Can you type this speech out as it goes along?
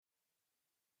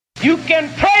You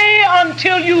can pray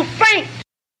until you faint.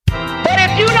 But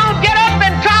if you don't get up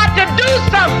and try to do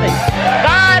something,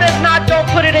 God is not going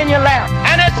to put it in your lap.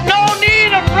 And it's no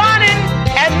need of running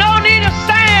and no need of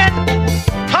saying,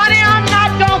 honey, I'm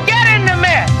not going to get in the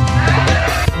mess.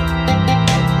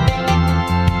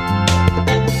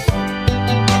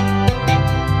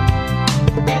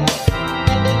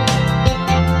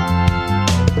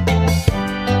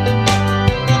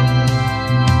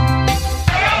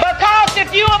 Because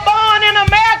if you were born in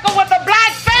America with a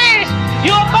black face,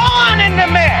 you were born in the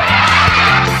mess.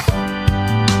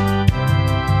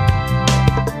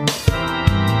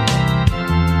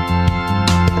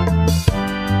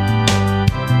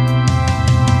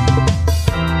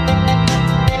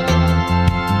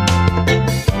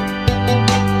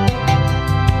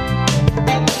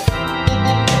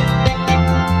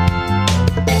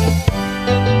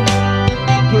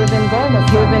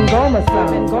 Cuban Goma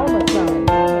sound.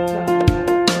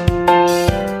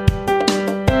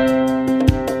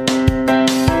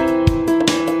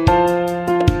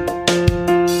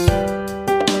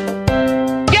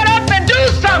 Get up and do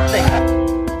something.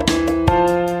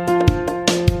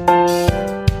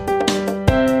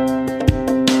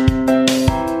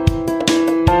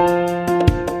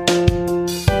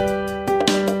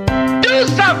 Do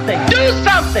something. Do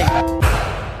something.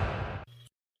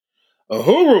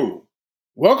 Uhuru!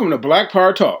 Welcome to Black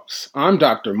Power Talks. I'm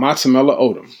Dr. Matsamela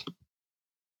Odom.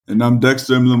 And I'm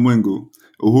Dexter Mlamwingu.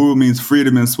 Uhuru means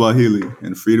freedom in Swahili,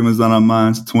 and freedom is on our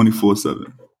minds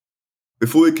 24/7.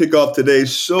 Before we kick off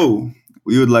today's show,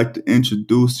 we would like to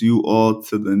introduce you all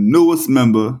to the newest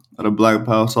member of the Black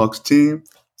Power Talks team,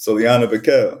 Soliana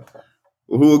Vaquel.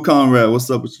 Uhuru Conrad, what's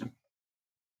up with you?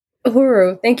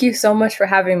 Uhuru, thank you so much for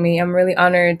having me. I'm really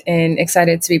honored and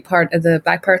excited to be part of the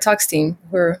Black Power Talks team.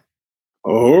 Uhuru.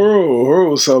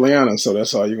 Uhuru, Soliana. So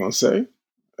that's all you're going to say?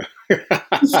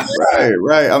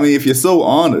 Right. I mean, if you're so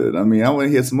honored, I want to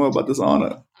hear some more about this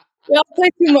honor. Y'all play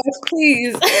too much,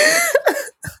 please.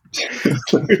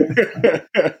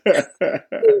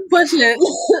 Push it.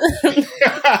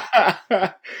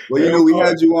 Well, we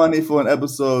had you on here for an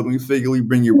episode, and we figured we'd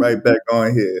bring you right back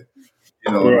on here,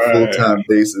 on a full-time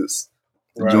basis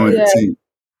to join the team.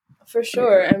 For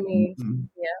sure.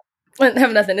 I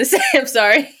have nothing to say. I'm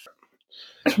sorry.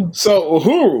 So,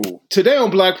 Uhuru, today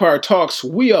on Black Power Talks,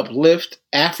 we uplift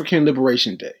African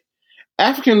Liberation Day.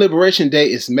 African Liberation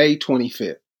Day is May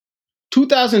 25th.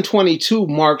 2022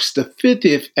 marks the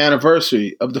 50th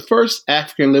anniversary of the first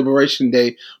African Liberation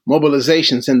Day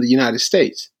mobilizations in the United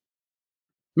States.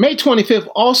 May 25th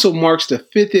also marks the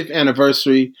 50th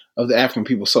anniversary of the African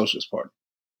People's Socialist Party.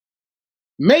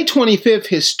 May 25th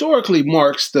historically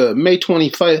marks the May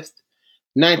 25th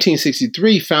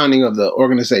 1963 founding of the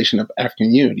Organization of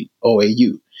African Unity,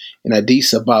 OAU, in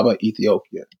Addis Ababa,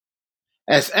 Ethiopia.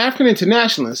 As African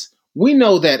internationalists, we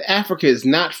know that Africa is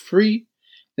not free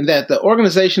and that the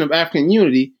Organization of African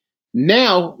Unity,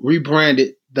 now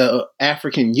rebranded the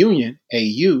African Union,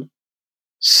 AU,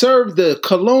 served the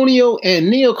colonial and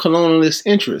neo-colonialist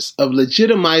interests of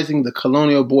legitimizing the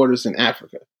colonial borders in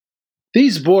Africa.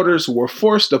 These borders were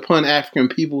forced upon African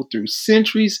people through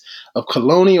centuries of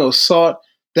colonial assault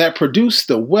that produced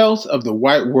the wealth of the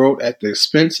white world at the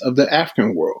expense of the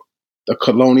African world, the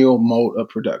colonial mode of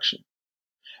production.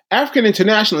 African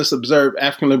internationalists observe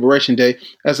African Liberation Day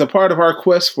as a part of our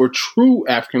quest for true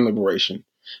African liberation,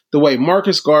 the way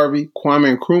Marcus Garvey,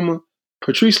 Kwame Nkrumah,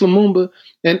 Patrice Lumumba,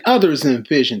 and others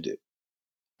envisioned it.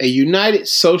 A united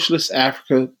socialist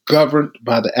Africa governed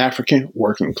by the African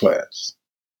working class.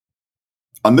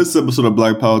 On this episode of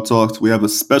Black Power Talks, we have a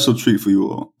special treat for you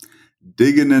all.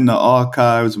 Digging in the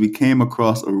archives, we came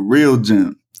across a real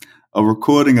gem, a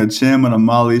recording of Chairman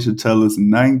Omali Yeshitela's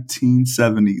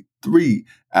 1973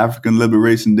 African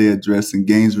Liberation Day address in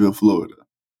Gainesville, Florida.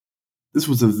 This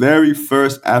was the very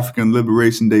first African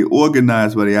Liberation Day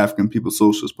organized by the African People's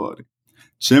Socialist Party.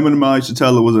 Chairman Omali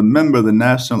Yeshitela was a member of the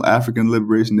National African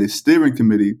Liberation Day Steering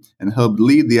Committee and helped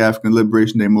lead the African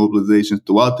Liberation Day mobilizations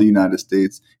throughout the United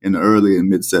States in the early and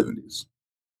mid-70s.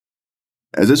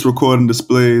 As this recording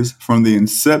displays, from the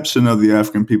inception of the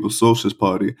African People's Socialist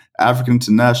Party, African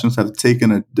internationalists have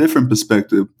taken a different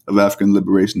perspective of African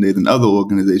Liberation Day than other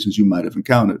organizations you might have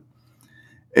encountered.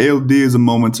 ALD is a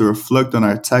moment to reflect on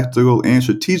our tactical and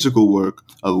strategical work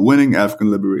of winning African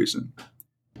liberation.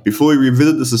 Before we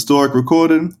revisit this historic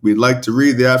recording, we'd like to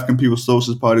read the African People's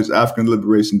Socialist Party's African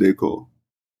Liberation Day call.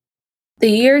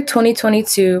 The year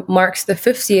 2022 marks the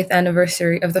 50th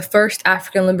anniversary of the first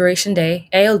African Liberation Day,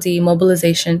 ALD,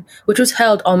 mobilization, which was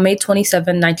held on May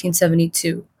 27,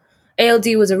 1972. ALD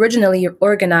was originally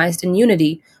organized in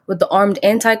unity with the armed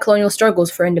anti-colonial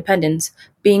struggles for independence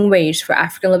being waged for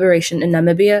African liberation in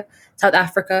Namibia, South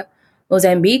Africa,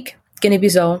 Mozambique,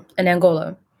 Guinea-Bissau, and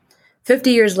Angola.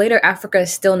 50 years later, Africa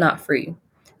is still not free.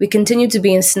 We continue to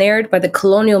be ensnared by the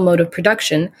colonial mode of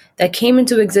production that came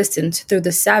into existence through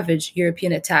the savage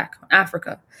European attack on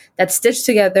Africa that stitched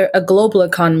together a global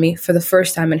economy for the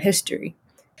first time in history.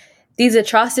 These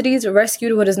atrocities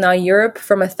rescued what is now Europe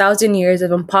from 1,000 years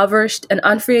of impoverished and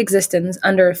unfree existence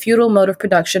under a feudal mode of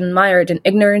production mired in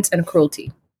ignorance and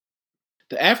cruelty.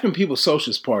 The African People's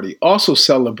Socialist Party also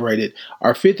celebrated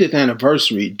our 50th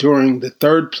anniversary during the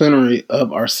third plenary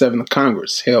of our 7th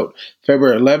Congress, held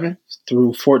February 11th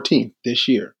through 14th this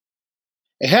year.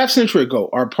 A half-century ago,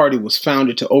 our party was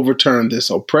founded to overturn this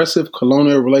oppressive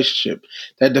colonial relationship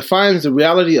that defines the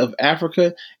reality of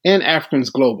Africa and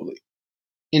Africans globally.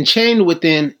 Enchained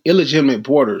within illegitimate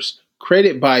borders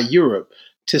created by Europe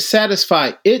to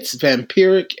satisfy its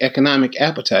vampiric economic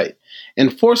appetite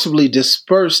and forcibly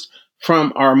dispersed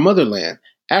from our motherland,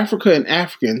 Africa and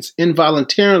Africans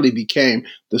involuntarily became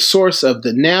the source of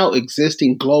the now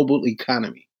existing global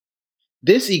economy.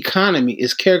 This economy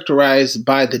is characterized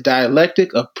by the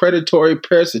dialectic of predatory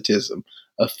parasitism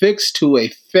affixed to a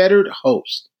fettered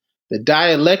host, the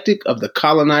dialectic of the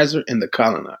colonizer and the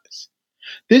colonized.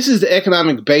 This is the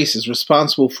economic basis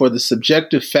responsible for the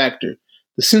subjective factor,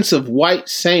 the sense of white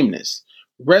sameness,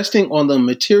 resting on the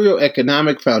material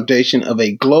economic foundation of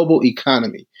a global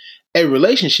economy, a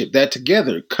relationship that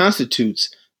together constitutes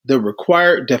the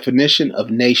required definition of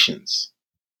nations.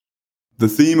 The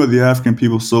theme of the African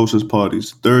People's Socialist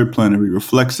Party's third plenary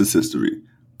reflects this history,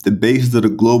 the basis of the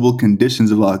global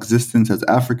conditions of our existence as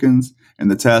Africans, and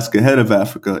the task ahead of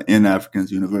Africa and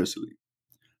Africans universally.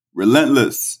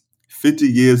 Relentless, 50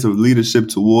 years of leadership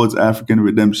towards African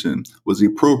redemption was the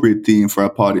appropriate theme for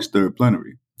our party's third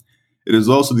plenary. It is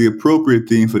also the appropriate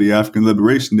theme for the African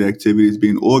Liberation Day activities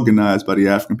being organized by the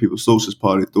African People's Socialist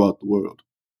Party throughout the world.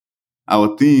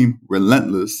 Our theme,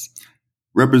 Relentless,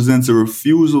 represents a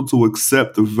refusal to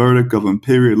accept the verdict of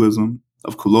imperialism,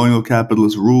 of colonial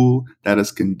capitalist rule that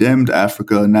has condemned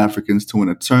Africa and Africans to an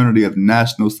eternity of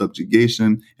national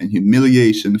subjugation and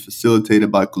humiliation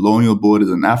facilitated by colonial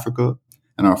borders in Africa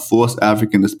and our forced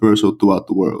African dispersal throughout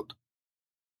the world.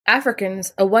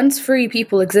 Africans, a once free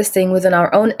people existing within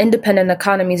our own independent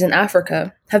economies in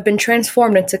Africa, have been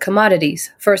transformed into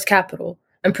commodities, first capital,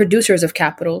 and producers of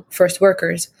capital, first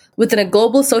workers, within a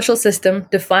global social system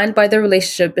defined by the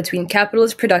relationship between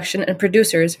capitalist production and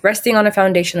producers resting on a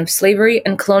foundation of slavery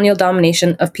and colonial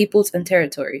domination of peoples and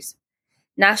territories.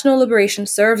 National liberation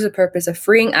serves the purpose of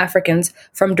freeing Africans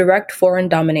from direct foreign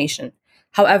domination.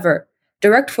 However,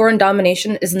 direct foreign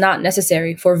domination is not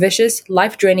necessary for vicious,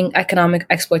 life-draining economic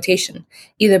exploitation,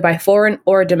 either by foreign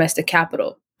or domestic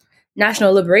capital.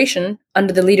 National liberation,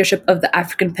 under the leadership of the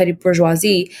African petty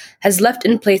bourgeoisie, has left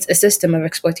in place a system of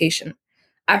exploitation.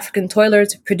 African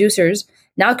toilers, producers,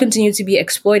 now continue to be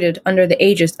exploited under the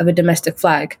aegis of a domestic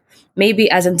flag,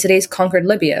 maybe as in today's conquered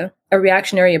Libya, a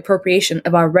reactionary appropriation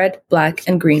of our red, black,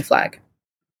 and green flag.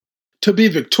 To be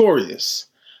victorious,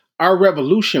 our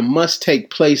revolution must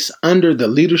take place under the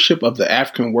leadership of the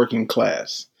African working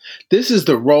class. This is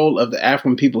the role of the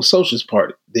African People's Socialist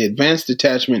Party, the advanced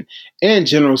detachment, and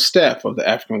general staff of the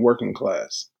African working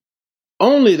class.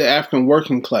 Only the African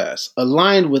working class,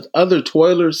 aligned with other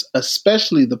toilers,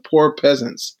 especially the poor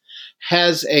peasants,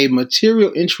 has a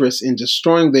material interest in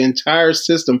destroying the entire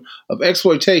system of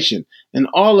exploitation and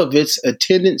all of its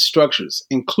attendant structures,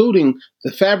 including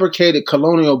the fabricated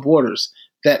colonial borders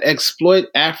that exploit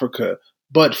Africa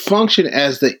but function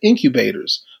as the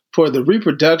incubators for the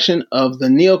reproduction of the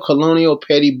neo-colonial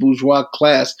petty bourgeois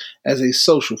class as a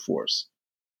social force.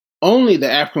 Only the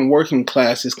African working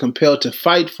class is compelled to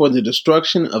fight for the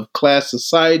destruction of class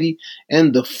society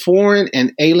and the foreign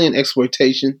and alien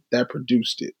exploitation that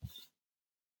produced it.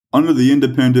 Under the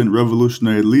independent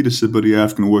revolutionary leadership of the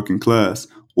African working class,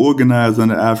 organized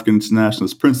under African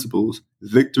internationalist principles,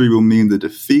 victory will mean the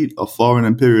defeat of foreign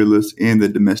imperialists and their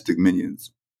domestic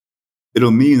minions.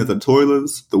 It'll mean that the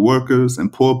toilers, the workers,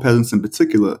 and poor peasants in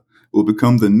particular will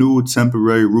become the new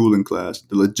temporary ruling class,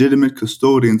 the legitimate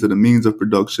custodians of the means of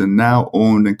production now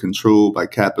owned and controlled by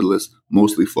capitalists,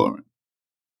 mostly foreign.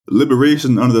 The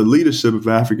liberation under the leadership of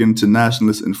African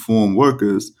internationalist informed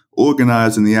workers,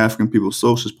 organized in the African People's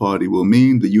Socialist Party, will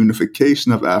mean the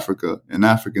unification of Africa and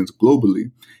Africans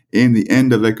globally and the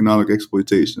end of economic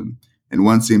exploitation. And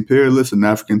once the imperialists and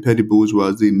African petty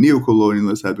bourgeoisie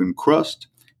neocolonialists have been crushed,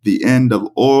 the end of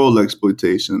oil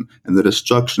exploitation and the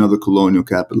destruction of the colonial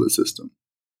capitalist system.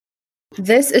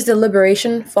 This is the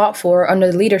liberation fought for under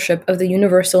the leadership of the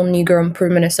Universal Negro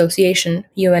Improvement Association,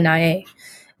 UNIA,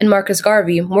 and Marcus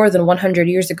Garvey more than 100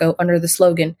 years ago under the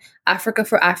slogan, Africa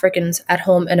for Africans at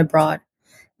home and abroad.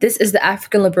 This is the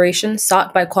African liberation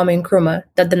sought by Kwame Nkrumah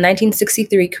that the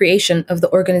 1963 creation of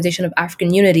the Organization of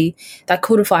African Unity that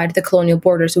codified the colonial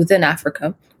borders within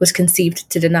Africa was conceived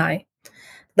to deny.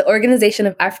 The Organization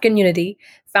of African Unity,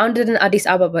 founded in Addis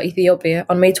Ababa, Ethiopia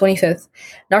on May 25th,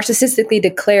 narcissistically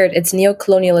declared its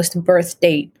neo-colonialist birth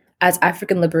date as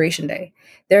African Liberation Day,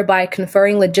 thereby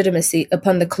conferring legitimacy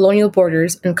upon the colonial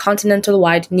borders and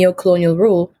continental-wide neo-colonial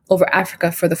rule over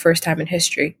Africa for the first time in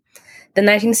history. The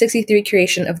 1963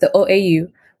 creation of the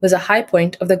OAU was a high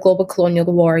point of the global colonial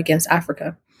war against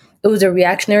Africa. It was a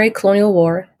reactionary colonial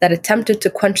war that attempted to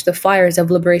quench the fires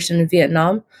of liberation in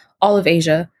Vietnam, all of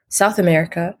Asia, South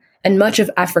America, and much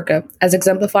of Africa, as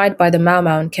exemplified by the Mau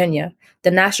Mau in Kenya,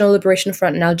 the National Liberation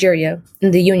Front in Algeria,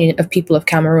 and the Union of People of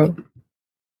Cameroon.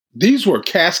 These were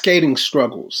cascading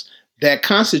struggles that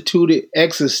constituted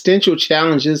existential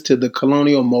challenges to the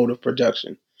colonial mode of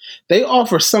production. They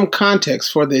offer some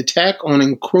context for the attack on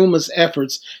Nkrumah's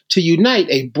efforts to unite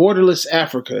a borderless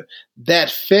Africa that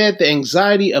fed the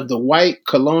anxiety of the white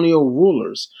colonial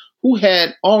rulers who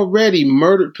had already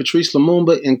murdered Patrice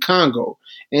Lumumba in Congo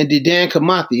and Dedan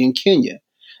Kimathi in Kenya,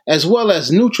 as well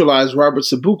as neutralized Robert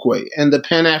Sobukwe and the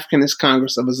Pan-Africanist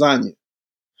Congress of Azania.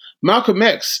 Malcolm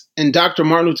X and Dr.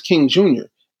 Martin Luther King Jr.,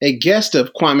 a guest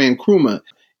of Kwame Nkrumah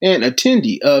and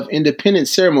attendee of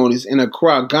independence ceremonies in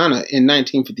Accra, Ghana in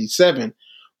 1957,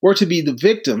 were to be the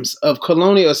victims of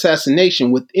colonial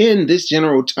assassination within this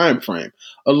general time frame,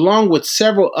 along with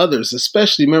several others,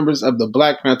 especially members of the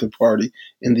Black Panther Party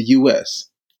in the U.S.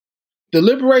 The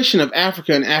liberation of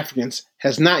Africa and Africans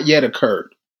has not yet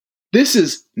occurred. This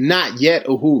is not yet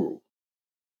Uhuru.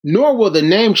 Nor will the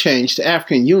name change to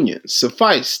African Union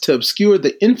suffice to obscure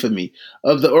the infamy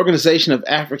of the Organization of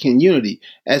African Unity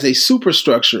as a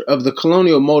superstructure of the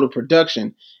colonial mode of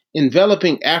production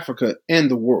enveloping Africa and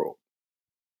the world.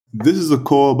 This is a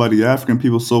call by the African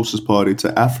People's Socialist Party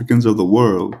to Africans of the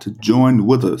world to join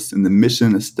with us in the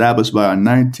mission established by our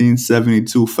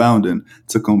 1972 founding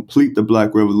to complete the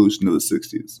Black Revolution of the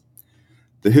 60s.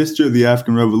 The history of the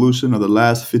African Revolution of the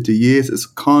last 50 years is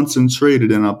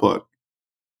concentrated in our party.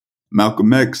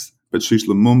 Malcolm X, Patrice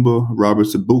Lumumba, Robert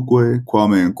Sobukwe,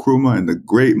 Kwame Nkrumah, and the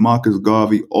great Marcus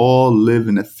Garvey all live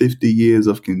in the 50 years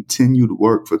of continued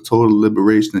work for total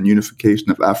liberation and unification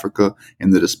of Africa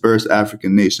and the dispersed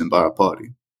African nation by our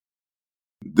party.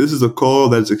 This is a call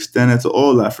that is extended to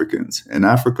all Africans in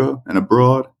Africa and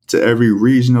abroad, to every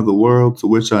region of the world to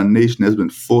which our nation has been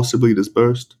forcibly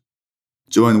dispersed.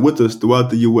 Join with us throughout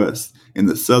the U.S. in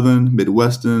the southern,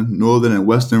 midwestern, northern, and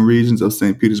western regions of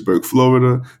St. Petersburg,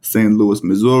 Florida, St. Louis,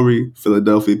 Missouri,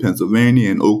 Philadelphia, Pennsylvania,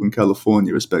 and Oakland,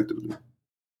 California, respectively.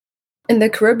 In the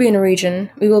Caribbean region,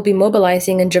 we will be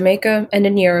mobilizing in Jamaica, and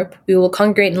in Europe, we will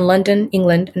congregate in London,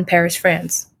 England, and Paris,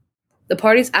 France. The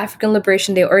party's African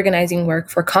Liberation Day organizing work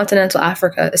for continental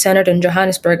Africa is centered in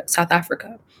Johannesburg, South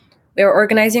Africa. We are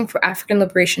organizing for African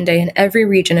Liberation Day in every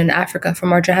region in Africa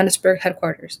from our Johannesburg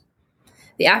headquarters.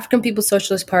 The African People's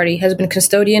Socialist Party has been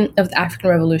custodian of the African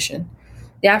Revolution.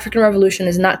 The African Revolution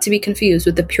is not to be confused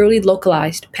with the purely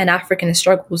localized Pan-Africanist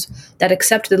struggles that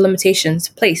accept the limitations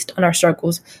placed on our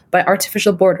struggles by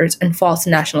artificial borders and false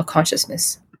national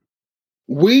consciousness.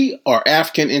 We are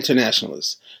African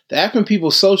internationalists. The African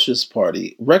People's Socialist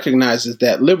Party recognizes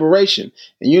that liberation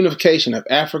and unification of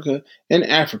Africa and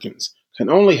Africans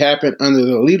can only happen under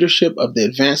the leadership of the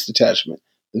Advanced Detachment,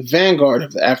 the vanguard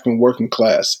of the African working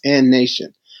class and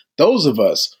nation, those of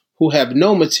us who have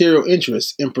no material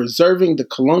interest in preserving the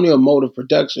colonial mode of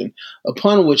production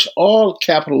upon which all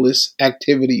capitalist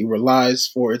activity relies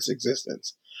for its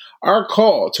existence. Our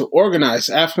call to organize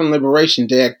African Liberation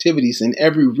Day activities in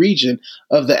every region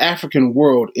of the African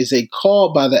world is a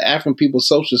call by the African People's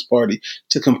Socialist Party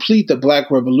to complete the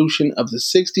Black Revolution of the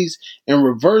 60s and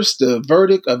reverse the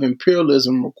verdict of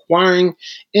imperialism requiring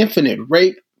infinite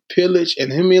rape, pillage,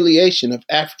 and humiliation of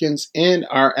Africans and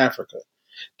our Africa.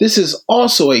 This is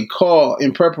also a call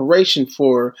in preparation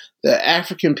for the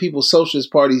African People's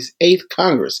Socialist Party's 8th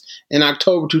Congress in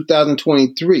October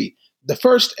 2023, the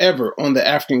first ever on the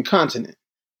African continent,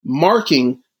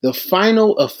 marking the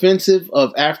final offensive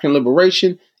of African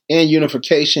liberation and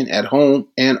unification at home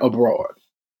and abroad.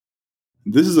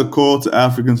 This is a call to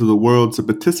Africans of the world to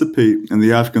participate in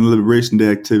the African Liberation Day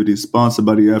activities sponsored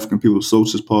by the African People's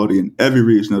Socialist Party in every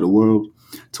region of the world,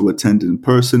 to attend in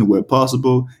person where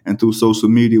possible and through social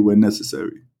media where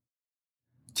necessary.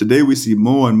 Today we see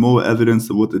more and more evidence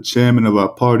of what the chairman of our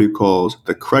party calls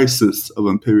the crisis of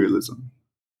imperialism.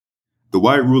 The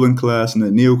white ruling class and the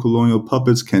neocolonial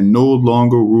puppets can no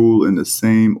longer rule in the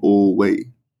same old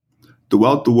way.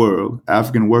 Throughout the world,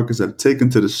 African workers have taken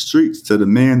to the streets to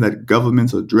demand that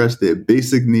governments address their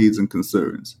basic needs and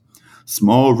concerns.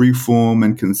 Small reform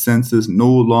and consensus no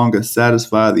longer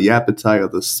satisfy the appetite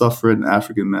of the suffering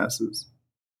African masses.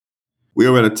 We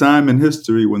are at a time in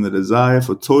history when the desire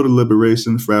for total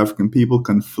liberation for African people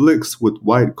conflicts with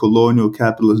white colonial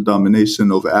capitalist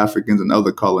domination over Africans and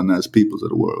other colonized peoples of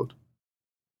the world.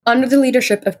 Under the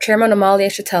leadership of Chairman Omali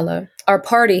Yeshitela, our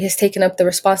party has taken up the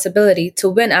responsibility to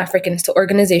win Africans to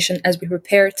organization as we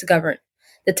prepare to govern.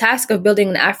 The task of building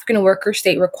an African worker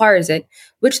state requires it,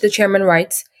 which the chairman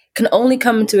writes, can only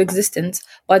come into existence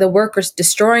by the workers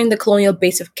destroying the colonial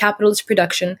base of capitalist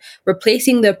production,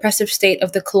 replacing the oppressive state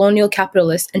of the colonial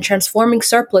capitalist, and transforming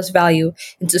surplus value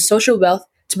into social wealth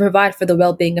to provide for the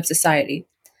well-being of society.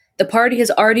 The party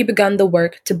has already begun the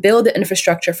work to build the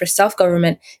infrastructure for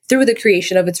self-government through the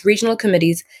creation of its regional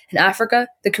committees in Africa,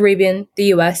 the Caribbean,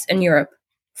 the US, and Europe.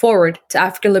 Forward to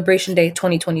African Liberation Day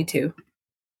 2022.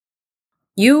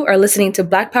 You are listening to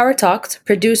Black Power Talks,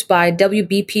 produced by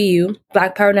WBPU,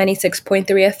 Black Power 96.3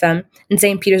 FM in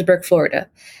St. Petersburg, Florida.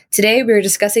 Today, we are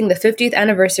discussing the 50th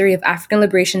anniversary of African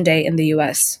Liberation Day in the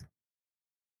US.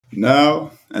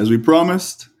 Now, as we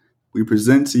promised, we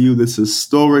present to you this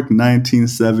historic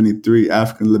 1973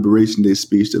 African Liberation Day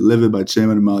speech delivered by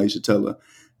Chairman Omali Yeshitela,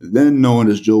 then known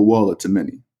as Joe Waller to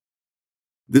many.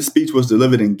 This speech was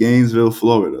delivered in Gainesville,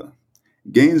 Florida.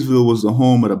 Gainesville was the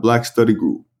home of the Black Study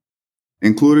Group,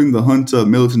 including the Junta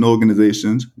militant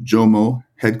organizations, JOMO,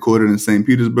 headquartered in St.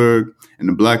 Petersburg, and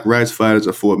the Black Rights Fighters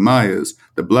of Fort Myers.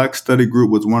 The Black Study Group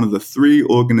was one of the three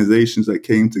organizations that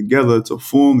came together to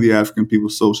form the African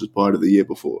People's Socialist Party the year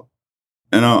before.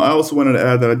 And I also wanted to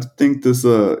add that I think this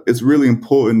it's really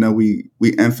important that we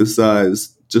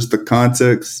emphasize just the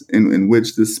context in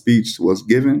which this speech was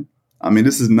given. I mean,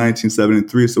 this is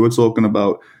 1973, so we're talking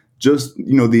about just,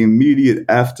 the immediate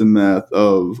aftermath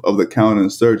of the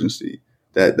counterinsurgency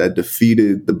that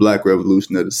defeated the Black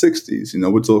Revolution of the 60s.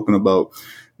 We're talking about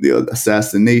the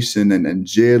assassination and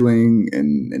jailing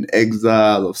and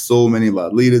exile of so many of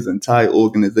our leaders. Entire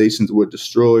organizations were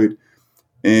destroyed.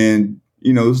 And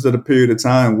this is at a period of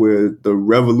time where the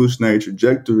revolutionary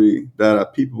trajectory that our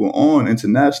people were on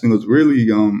internationally was really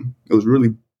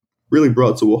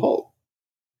brought to a halt.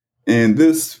 And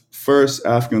this first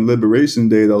African Liberation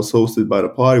Day that was hosted by the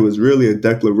party was really a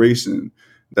declaration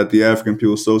that the African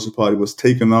People's Social Party was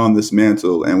taking on this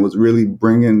mantle and was really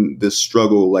bringing this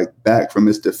struggle back from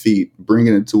its defeat,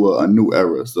 bringing it to a new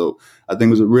era. So I think it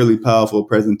was a really powerful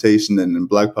presentation, and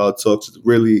Black Power Talks is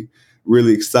really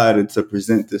excited to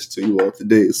present this to you all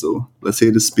today. So let's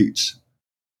hear the speech.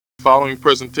 The following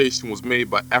presentation was made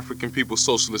by African People's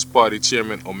Socialist Party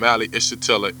Chairman Omali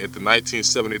Yeshitela at the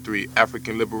 1973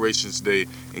 African Liberation Day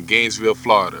in Gainesville,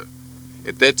 Florida.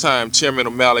 At that time, Chairman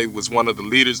Omali was one of the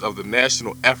leaders of the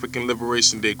National African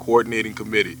Liberation Day Coordinating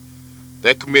Committee.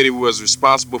 That committee was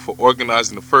responsible for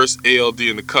organizing the first ALD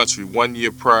in the country 1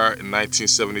 year prior in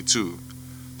 1972.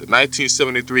 The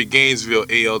 1973 Gainesville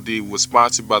ALD was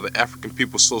sponsored by the African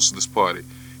People's Socialist Party,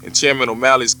 and Chairman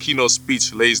Omali's keynote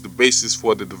speech lays the basis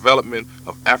for the development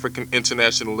of African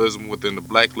internationalism within the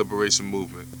Black liberation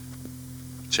movement.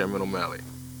 Chairman Omali.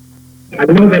 I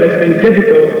know that it's been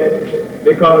difficult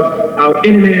because our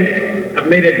enemies have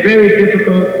made it very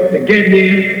difficult to get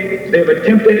here. They've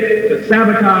attempted to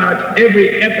sabotage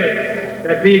every effort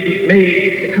that we've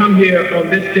made to come here on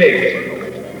this day.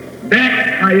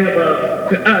 That, however,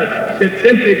 to us should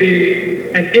simply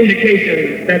be an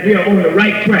indication that we are on the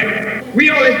right track. We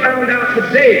only found out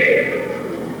today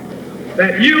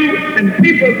that you and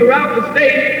people throughout the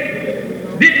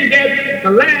state didn't get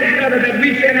the last letter that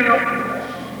we sent out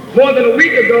more than a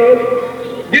week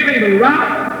ago, giving the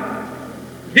route,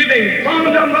 giving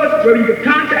phone numbers where you could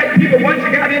contact people once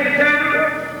you got into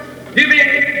town,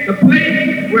 giving the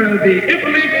place where the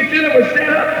information center was set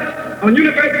up on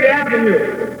University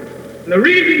Avenue. And the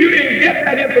reason you didn't get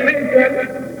that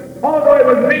information, although it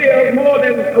was mailed more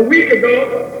than a week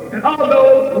ago, and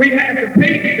although we had to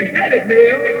pay to get it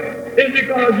mailed, is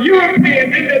because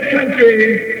Europeans in this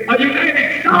country are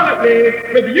united solidly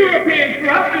with Europeans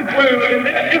throughout this world in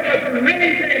their efforts to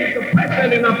maintain the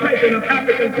suppression and oppression of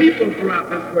African people throughout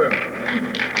this world.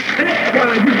 That's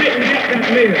why you didn't get that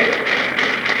mail.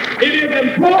 It is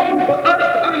important for us to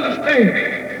understand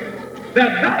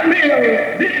that mail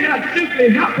did not simply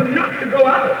happen not to go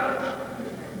out.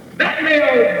 That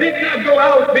mail did not go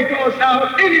out because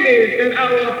our enemies and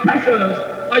our oppressors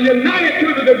are united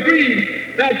to the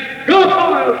degree that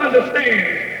God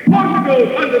understands,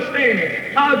 Portugal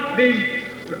understands, how the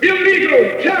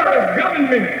illegal terrorist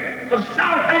government of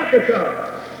South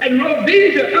Africa and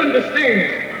Rhodesia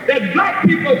understand that black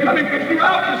people coming from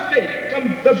throughout the state, from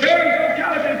the various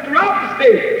localities throughout the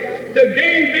state, to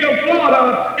Gainesville,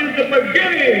 Florida, is the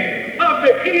beginning of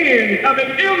the end of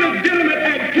an illegitimate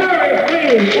and terrorist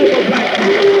reign over black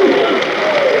people.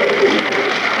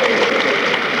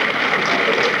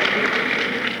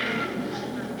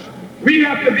 We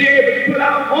have to be able to put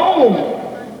our own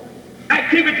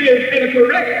activities in a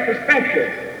correct perspective.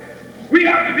 We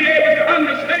have to be able to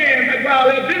understand that while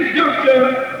at this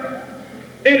juncture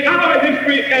in our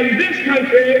history and this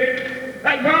country,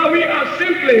 that while we are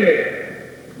simply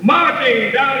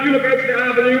marching down University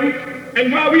Avenue,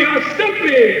 and while we are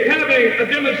simply having a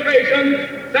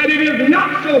demonstration, that it is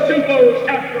not so simple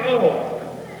after all.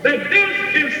 That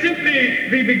this is simply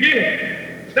the beginning.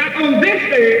 That on this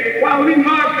day, while we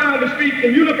march down the street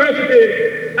in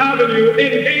University Avenue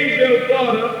in Gainesville,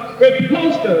 Florida, with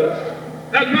posters,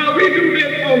 that while we do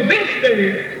this on this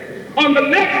day, on the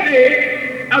next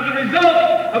day, as a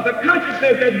result of the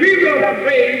consciousness that we will have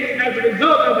raised as a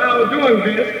result of our doing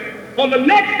this, on the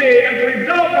next day, as a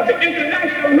result of the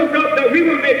international hookup that we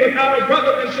will make with our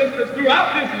brothers and sisters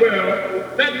throughout this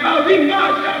world, that while we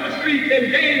march down the streets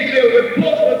in Gainesville with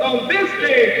posters on this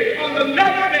day, on the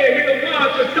next day we will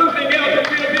march for something else and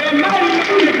we'll be a mighty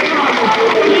movement.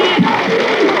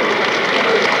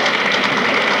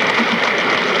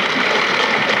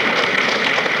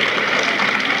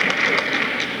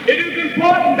 It is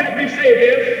important that we say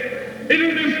this. It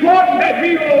is important that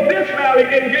we hold this rally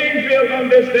in Gainesville on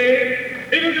this day.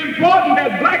 It is important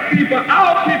that black people,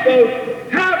 our people,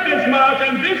 have this march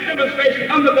and this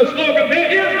demonstration under the slogan,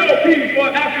 there is no peace for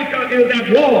Africa is at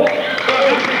war. For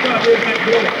Africa is at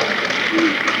war.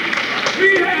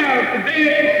 We have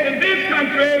today in this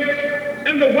country,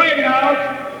 in the White House,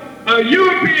 a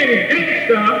European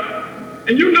gangster,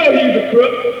 and you know he's a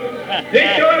crook. They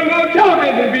sure won't tell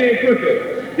him he's being crooked.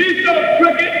 He's so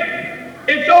crooked.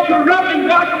 It's so corrupt in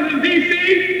Washington,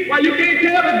 D.C., why you can't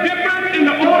tell the difference in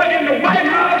the order in the White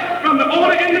House from the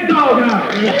order in the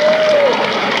doghouse.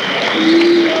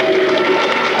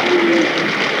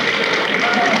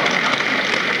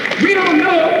 We don't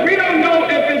know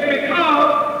if it's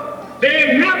because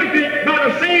they're inhabited by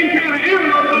the same kind of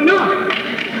animals or not.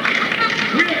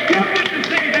 We're tempted to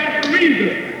say that's the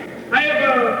reason.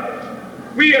 However,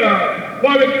 we are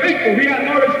more respectful. We have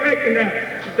more respect than that,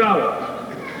 Mr. Dollar.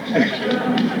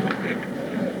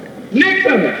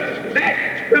 Nixon, that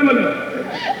criminal,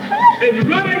 is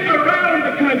running around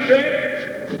the country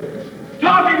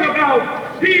talking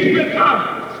about peace with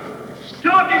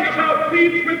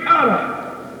honor,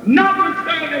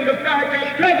 notwithstanding the fact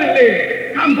that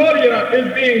presently Cambodia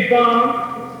is being bombed,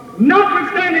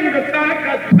 notwithstanding the fact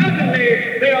that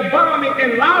presently they are bombing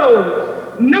in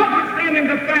Laos, notwithstanding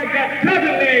the fact that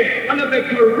presently under the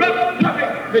corrupt puppet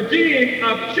regime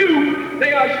of Chu,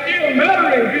 they are still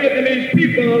murdering Vietnamese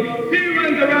people. He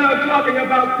runs around talking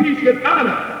about peace with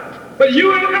honor. But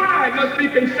you and I must be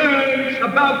concerned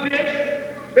about this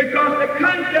because the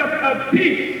concept of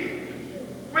peace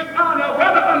with honor,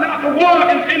 whether or not the war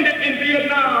is ended in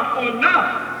Vietnam or not,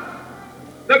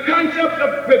 the concept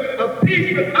of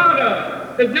peace with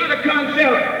honor is not a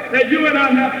concept that you and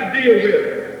I have to deal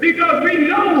with because we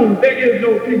know there is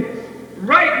no peace.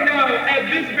 Right now,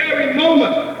 at this very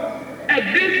moment,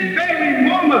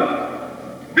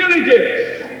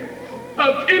 villages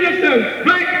of innocent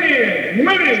black men,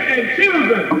 women, and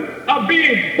children are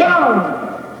being bombed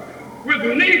with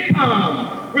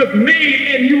napalm, with made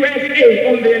in USA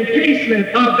on the encasement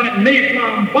of that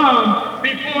napalm bomb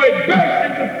before it bursts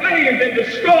into flames and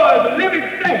destroys the living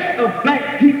flesh of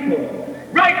black people.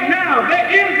 Right now, there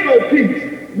is no peace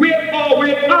with or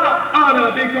without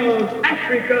honor because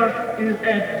Africa is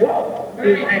at war.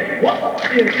 There is no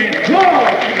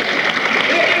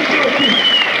peace.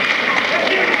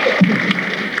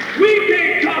 We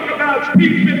can't talk about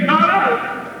peace with honor.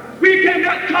 We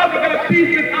cannot talk about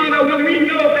peace with honor when we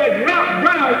know that Ralph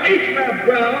Brown, H. Ralph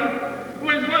Brown, who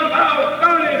is one of our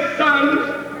finest sons,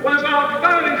 one of our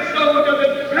finest soldiers,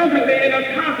 is presently in a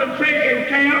concentration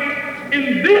camp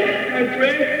in this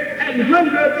country, and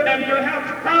hundreds and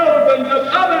perhaps thousands of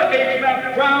other H.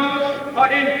 Ralph Browns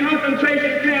are in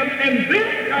concentration camps in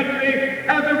this country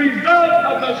as a result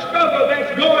of the struggle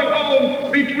that's going on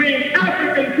between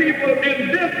African people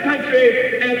in this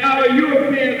country and our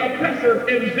European oppressors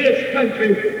in this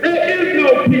country. There is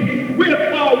no peace with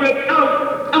or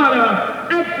without honor.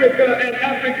 Africa and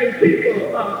African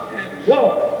people are at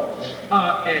war.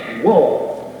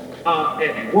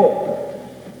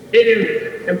 It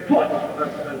is important for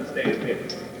us to understand this.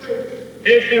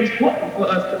 It's important for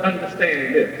us to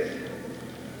understand this.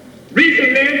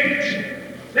 Recently,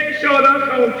 They showed us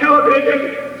on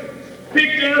television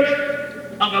pictures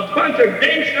of a bunch of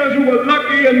gangsters who were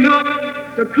lucky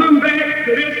enough to come back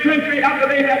to this country after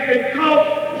they had been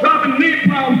caught dropping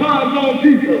napalm bombs on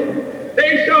people.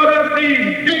 They showed us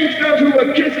these gangsters who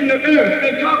were kissing the earth.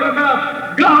 They're talking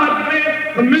about God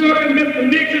bless America, Mr.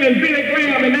 Nixon, and Billy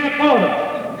Graham in that order.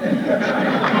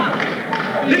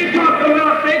 They talked to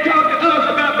us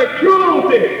about the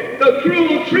cruelty, the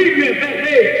cruel treatment that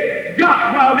they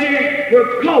got while they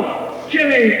were caught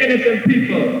killing innocent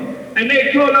people. And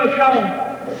they told us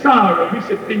how sorry we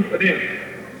should be for them.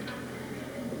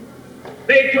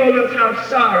 They told us how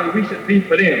sorry we should be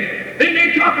for them. Then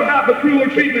they talk about the cruel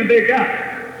treatment they got.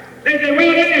 They say,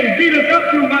 well, they didn't beat us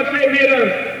up too much. They made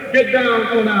us get down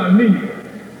on our knees.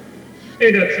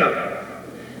 Ain't that something?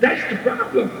 That's the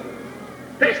problem.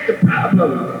 That's the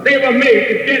problem. They were made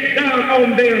to get down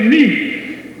on their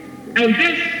knees. And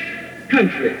this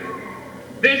country,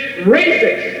 this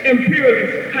racist,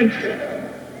 imperialist country,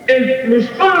 is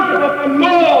responsible for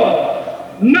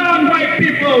more non-white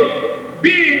people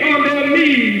being on their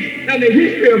knees than the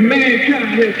history of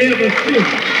mankind has ever seen.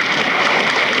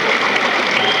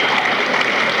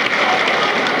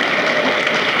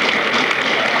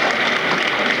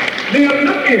 They are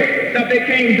lucky that they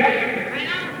came back.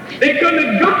 They couldn't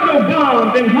have dropped no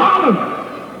bombs in Harlem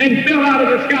and fell out of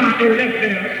the sky and left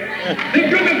there. They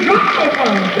couldn't have dropped no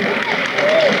bombs there.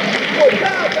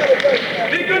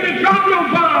 They couldn't have dropped no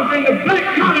bombs in the black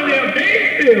colony of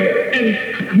Gainesville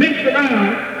and messed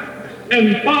around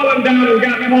and fallen down and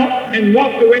got caught and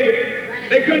walked away.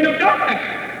 They couldn't have done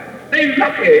that. They're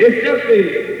lucky. It's just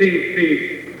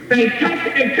the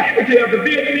fantastic integrity of the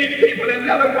Vietnamese people that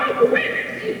let them walk away.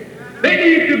 They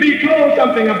need to be told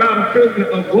something about a prisoner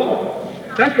of war.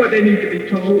 That's what they need to be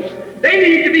told. They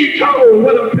need to be told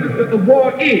what a prisoner of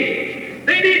war is.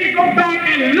 They need to go back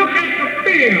and look at the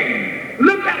film,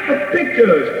 look at the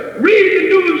pictures, read the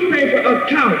newspaper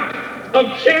account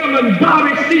of Chairman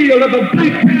Bobby Seale of the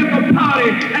Black Panther Party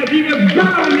as he was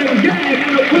bound and gagged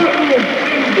in the courtroom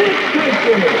in this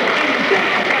country,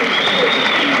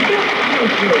 in this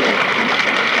country.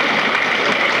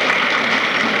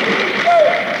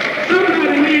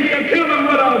 Somebody needs to tell them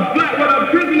what a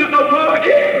prisoner of war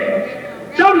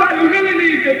is. Somebody really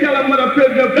needs to tell them what a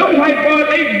prisoner of war is. Those white boys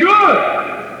ain't good.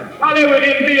 While they were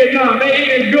in Vietnam, they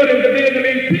ain't as good as the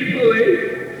Vietnamese people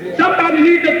is. Somebody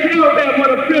needs to tell them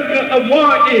what a prisoner of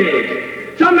war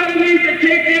is. Somebody needs to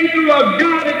take them through a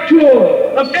guided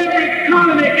tour of every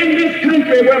colony in this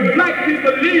country where black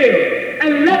people live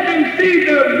and let them see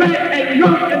the rat and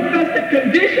rough infested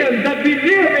conditions that we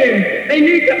live in. They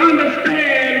need to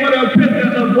understand what a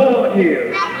prisoner of war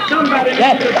is. Somebody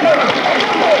needs to tell them.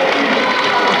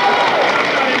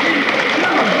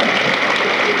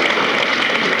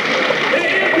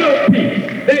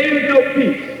 There is no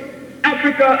peace.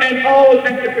 Africa and all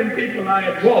African people are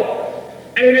at war.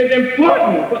 And it is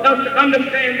important for us to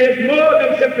understand this more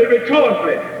than simply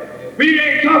rhetorically. We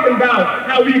ain't talking about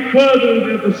how we cousins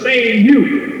of the same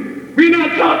hue. We're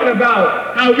not talking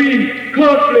about how we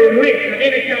culturally linked to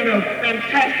any kind of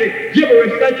fantastic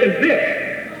gibberish such as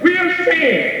this. We are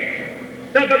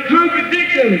saying that the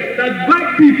contradictions that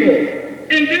black people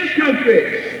in this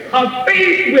country are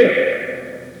faced with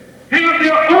have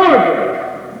their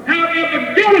origin, have their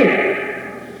beginning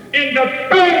in the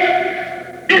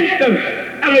first instance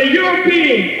that a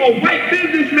European or white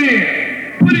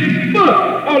businessman put his foot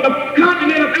on the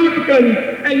continent of Africa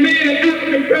and made an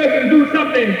African person do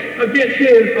something against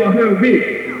his or her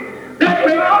will. That's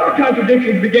where all the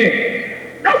contradictions began.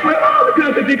 That's where all the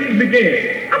contradictions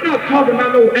began. I'm not talking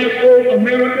about no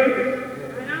Afro-Americans.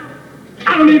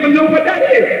 I don't even know what that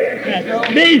is. That's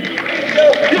me.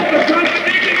 It's a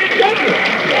contradiction in general.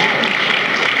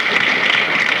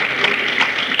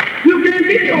 You can't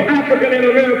be no African and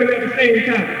American at the same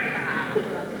time.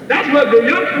 That's what the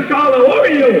youngsters call an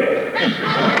Oreo.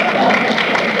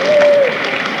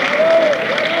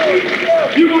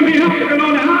 You're going to be African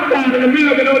on the outside and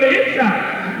American on the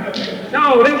inside.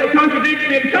 No, there's a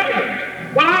contradiction in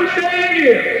terms. What I'm saying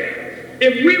is,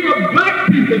 if we were black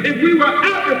people, if we were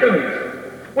Africans,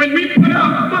 when we put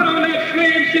our foot on that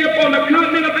slave ship on the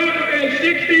continent of Africa in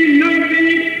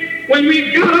 1619, when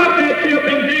we got off that ship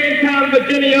in Jamestown,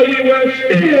 Virginia, we were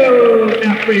still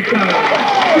Africans.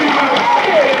 We were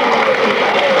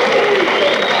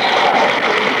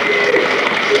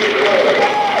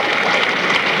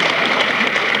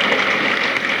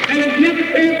And it's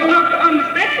necessary for us to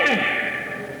understand that,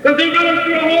 because they run us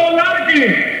through a whole lot of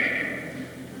games.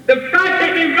 The fact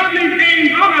that they run these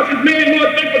games on us has made it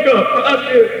more difficult for us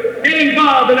to get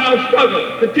involved in our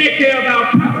struggle, to take care of our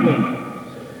problems.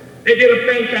 They did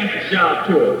a fantastic job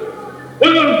to us.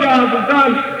 One of those jobs was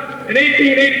done in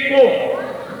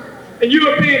 1884. And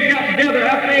Europeans got together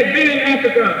after they had been in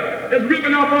Africa, just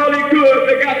ripping off all they could.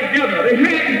 They got together. They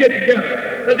had to get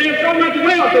together. But there's so much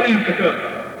wealth in Africa.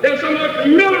 There's so much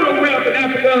mineral wealth in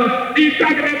Africa. These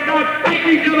crackers start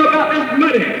fighting each other about this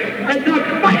money. They start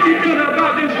fighting each other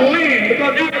about this land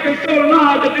because Africa is so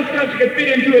large that this country can fit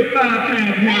into it 5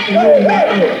 times half the room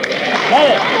that goes.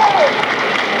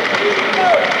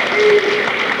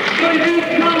 So they had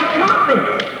to call a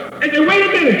conference. They said, wait a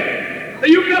minute. So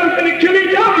you fellas finna kill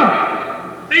each other.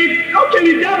 See, don't kill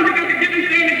each other. We got to get this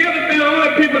thing together so all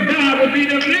the people die will be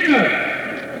them niggas.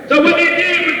 So what they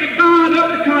did was to divide up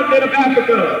the continent of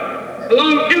Africa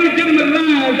along illegitimate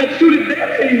lines that suited their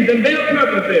needs and their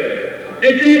purposes.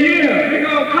 They said, here, we're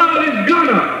going to call this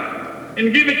Ghana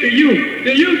and give it to you.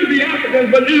 They used to be Africans,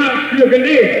 but now you're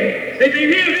Ghanaian. They say,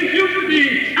 here, this used to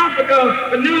be Africa,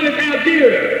 but now it's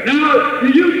Algeria. Now,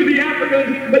 you used to be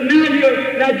Africans, but now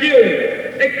you're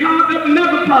Nigerian. They carved up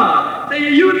another part. Say, you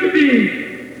used to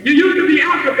be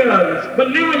Africans,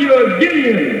 but now you're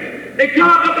Guineans. They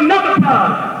carved up another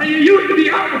part. Say, you used to be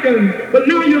Africans, but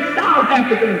now you're South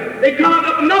Africans. They carved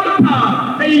up another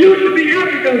part. Say, you used to be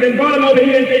Africans, and brought them over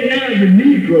here and said, now you're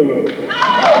Negroes.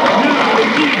 Now you're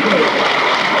Negroes.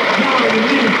 Now you're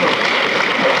Negroes.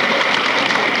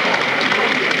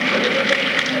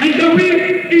 And so we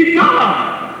evolved.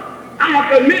 I have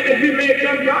to admit that we made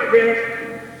some progress.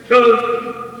 Because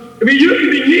we used to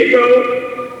be Negroes,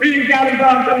 we got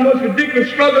involved in the most ridiculous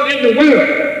struggle in the world.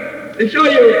 To show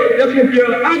you that if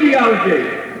your ideology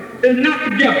is not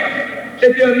together,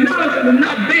 if your analysis is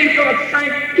not based on a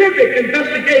scientific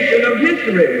investigation of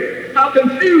history, how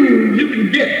confused you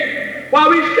can get. While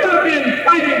we should have been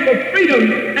fighting for freedom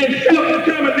and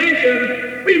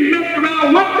self-determination, we messed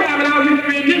around one time in our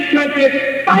history in this country,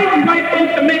 fighting white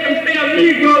folks to make them spell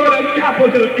Negro with a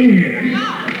capital N.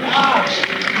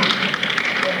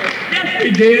 Yes, we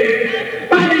did.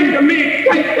 Fighting to make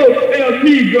white folks spell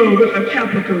Negro with a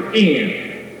capital N.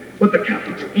 With a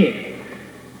capital N.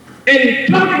 And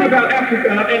talking about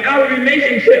Africa and our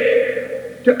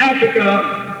relationship to Africa,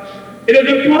 it is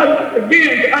important,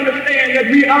 again, to understand that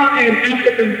we are an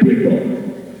African people.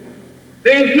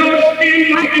 There's no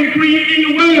skin like and cream in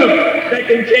the world that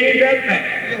can change that fact.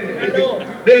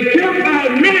 The attempt by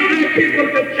many black people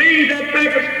to change that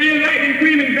fact of skin like and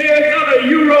cream and various other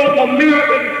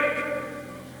Euro-American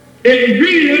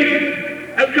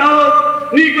ingredients has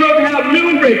caused Negroes to have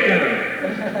mental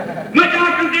breakdowns. Much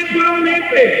doctors they put on their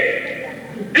face.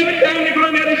 Every time they go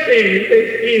in there to shave, they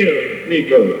steal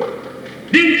Negroes.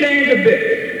 Didn't change a bit.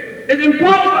 It's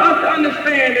important for us to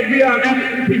understand that we are an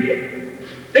African people.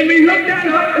 Then we look that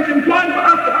up, it's important for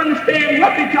us to understand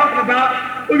what we're talking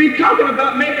about when we're talking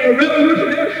about making a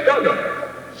revolutionary struggle.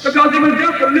 Because it was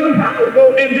just a little while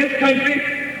ago in this country,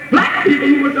 black people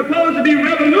who were supposed to be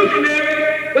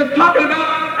revolutionary was talking about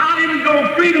how they was going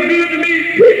to free the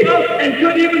Vietnamese people and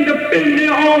couldn't even defend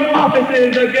their own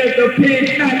offices against the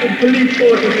pig-snatching police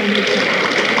forces in this country.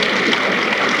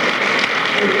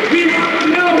 We have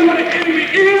to know who the enemy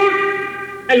is,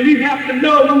 and we have to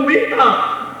know who we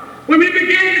are. When we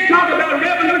begin to talk about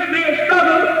revolutionary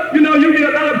struggle, you hear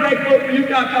a lot of black folks when you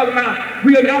start talking about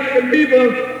we are African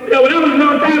people. Well, that was a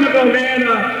long time ago, man.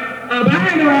 But I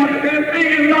ain't no African. I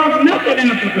ain't lost nothing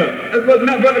in Africa. That's what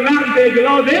my brother Mountain said. You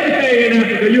lost everything in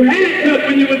Africa. You had stuff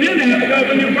when you was in Africa.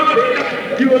 When you brought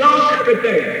it, you lost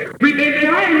everything. We think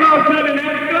I ain't lost nothing in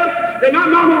Africa. That my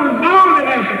mama was born in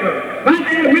Africa. My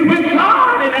dad, we went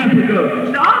hard in Africa.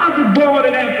 The others was born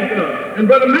in Africa. And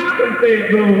Brother Malcolm said,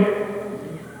 bro,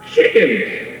 chickens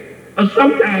are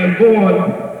sometimes born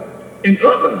in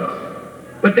ovens,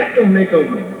 but that don't make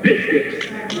them biscuits.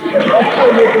 That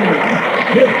don't make them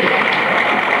biscuits.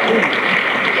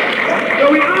 So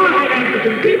we are the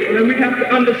African people, and we have to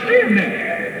understand that.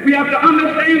 We have to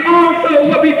understand also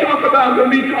what we talk about when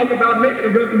we talk about making a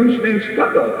revolutionary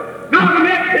struggle. Malcolm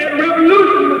X said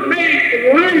revolution was made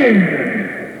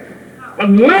for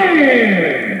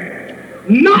land,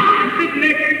 not to sit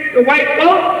next to white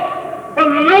folks, but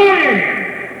land.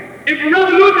 If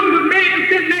revolution was made to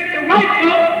sit next to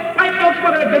white folks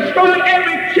would have destroyed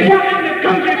every chair in the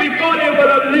country before they would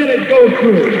have let it go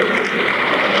through.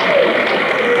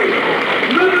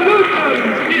 Revolution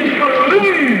is for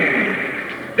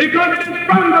land, because it is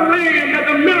from the land that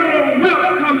the mineral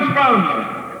wealth comes from.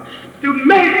 To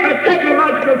make a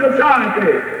technological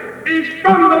society, it's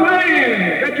from the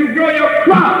land that you grow your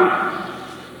crops.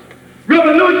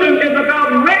 Revolution is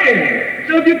about land.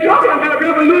 So if you're talking about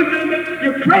revolution,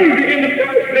 you're crazy in the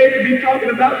first place to be talking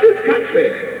about this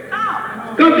country.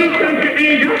 Because this country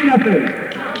ain't got nothing.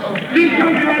 This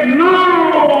country has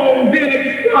long been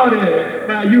exploited. started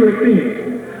by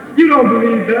Europeans. You don't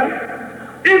believe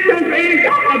that. This country ain't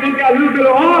got nothing. Got a little bit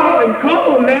of oil and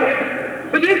coal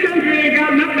left, but this country ain't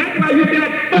got nothing. That's why you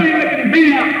got funny looking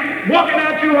beer walking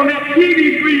at you on that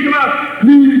TV screen about,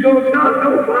 please don't start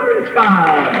no forest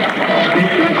fire. This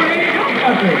country ain't got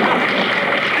nothing.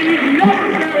 And it's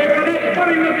necessary for that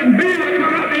funny looking beer to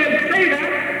come out there and say that,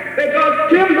 because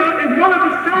timber is one of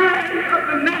the signs of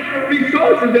the natural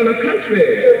resources in a country.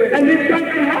 And this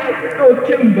country has no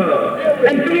timber.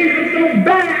 And things are so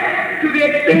bad to the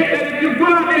extent that if you go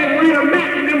out there and lay a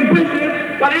match in them bushes,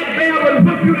 well, that bear will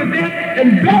hook you to death and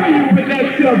bury you with that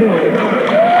shovel.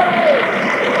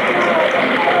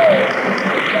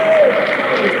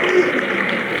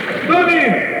 So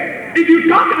then, if you're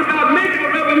talking about making a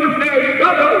revolutionary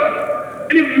struggle,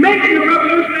 and if making a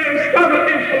revolutionary struggle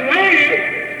is for land,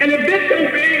 and if this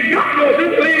country ain't got no,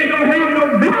 this land don't have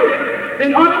no value,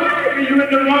 then automatically you're in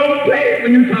the wrong place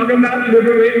when you're talking about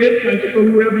liberating this country for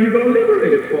whoever you're going to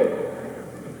liberate it for.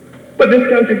 But this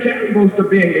country can boast of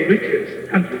being the richest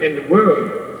country in the world.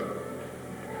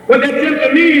 What that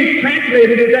simply means,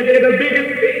 translated, is that they're the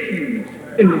biggest thieves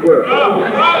in the world.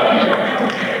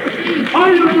 All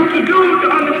you have to do to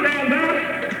understand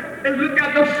that is look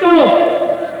at the source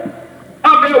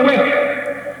of their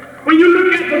wealth. When you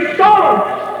look at the source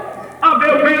of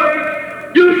their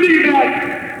wealth, you see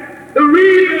that the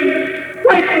reason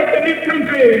white folks in this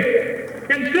country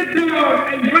can sit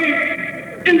down and drink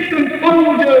instant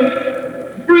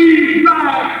Folgers, freeze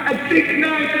dry at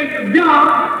 69 cents a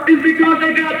jar is because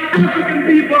they got African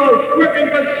people working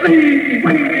for slave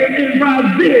wages in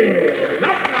Brazil.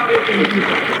 That's how they can do it.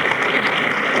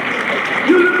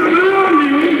 You look around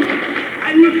you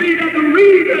and you see that the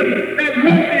reason that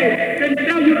Murphy can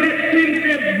sell you that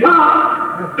 10-cent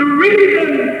bar, the reason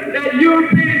that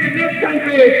Europeans in this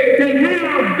country can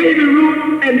have Baby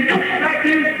Ruth and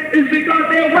extractives is because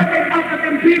they're working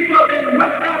African people in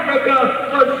West Africa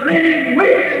for slave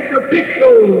wages to pick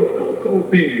those cocoa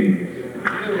beans.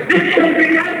 This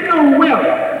country has no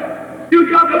wealth. You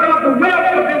talk about the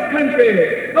wealth of this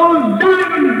country. Those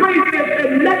diamond bracelets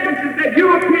and necklaces that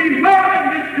Europeans wear in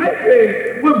this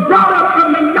country were brought up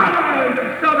from the mountains of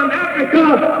southern Africa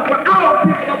where our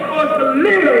people are forced to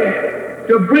live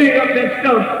to bring up that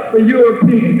stuff for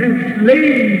Europeans as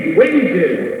slave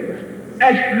wages.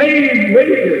 As slave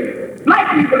wages.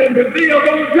 Black people in Brazil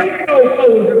don't drink those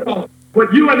Folgers coffee.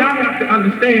 What you and I have to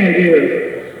understand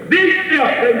is this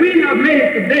step that we have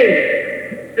made today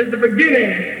is the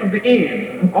beginning of the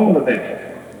end of all of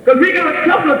that. Because we got a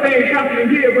couple of things happening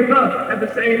here with us at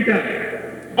the same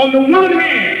time. On the one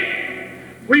hand,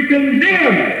 we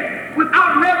condemn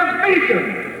without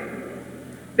reservation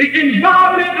the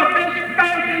involvement of this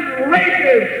fascist,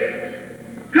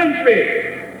 racist country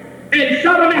in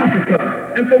Southern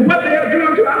Africa and for what they are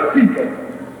doing to our people.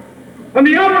 On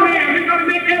the other hand, we're going to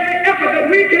make every effort that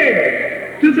we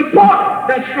can to support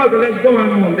that struggle that's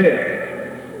going on there.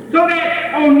 So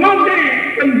that on one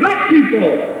day, when black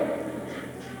people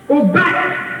go back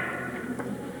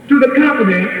to the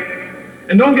continent,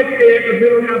 and don't get scared because we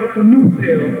don't have a canoe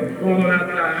sail going on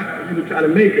outside for you to try to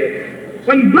make it.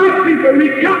 When black people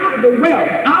recapture the wealth,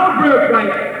 our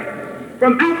birthright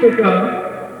from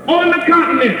Africa on the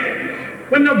continent,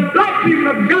 when the black people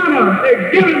of Ghana,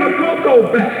 they're giving the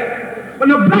cocoa back. When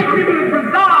the black people of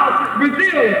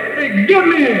Brazil, they give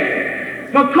me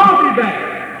my coffee back.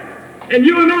 And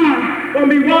you and I gonna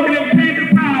be walking in Panther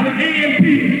Pride and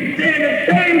A&P saying the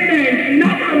same thing,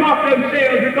 knock them off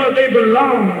themselves because they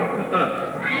belong to us.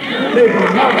 They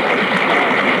belong.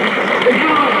 They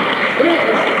belong.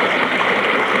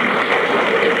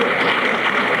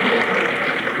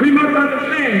 We must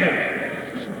understand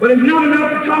that. But it's not enough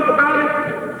to talk about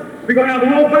it. We're gonna have a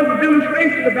whole bunch of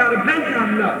demonstrations about it. That's not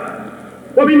enough.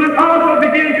 But we must also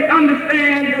begin to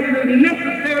understand that it is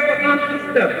necessary for us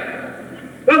to study.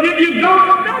 Because if you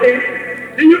don't study,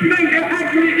 then you think there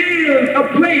actually is a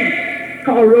place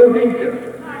called Rhodesia.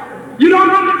 You don't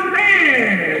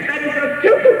understand that it's a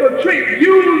typical trick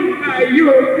used by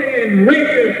European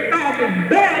racist, fascist,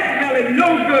 bad-smelling,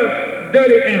 no-good,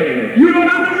 dirty animals. You don't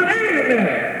understand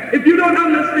that. If you don't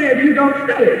understand, you don't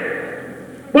study.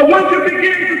 But once you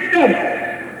begin to study,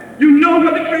 you know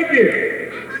what the trick is.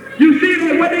 You see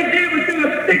that what they did was send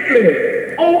a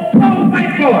sickly, old poor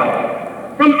white boy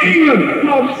from England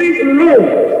called Cecil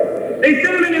Rhodes. They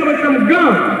sent him in there with some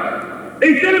guns.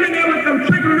 They sent him in there with some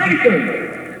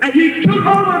tribulation. And he took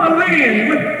over the land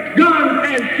with guns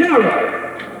and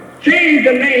terror. Changed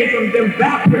the name from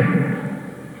Zimbabwe.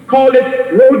 Called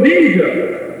it Rhodesia.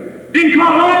 Then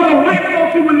called all the white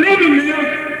folks who were living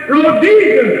there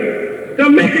Rhodesians to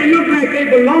make it look like they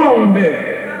belonged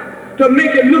there. to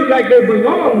make it look like they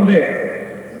belong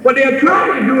there. What they're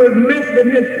trying to do is mess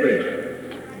with history.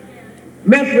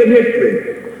 Mess with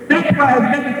history. That's why it's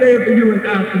necessary for you and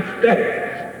I to study.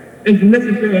 It's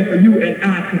necessary for you and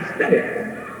I to study.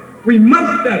 We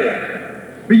must study.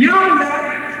 Beyond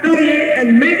that, studying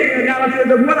and making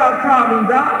analysis of what our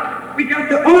problems are, we got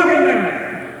to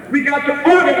organize. We got to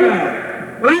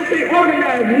organize. When I say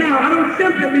organize now, I don't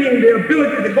simply mean the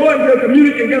ability to go into a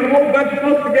community and get a whole bunch of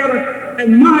folks together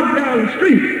and march down the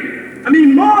street. I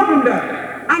mean more than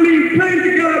that. I mean putting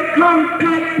together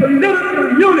compact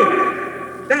political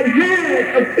units that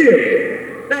has a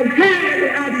theory, that has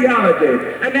an ideology,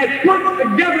 and that puts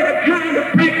together the kind of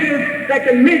practice that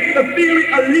can make the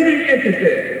theory a living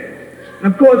entity. And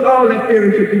of course, all that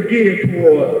theory should be geared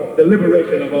toward the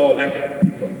liberation of all African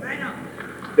people.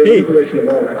 The liberation of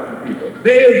all African people.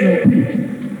 There is no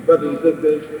peace, brothers and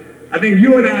sisters. I think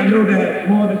you and I know that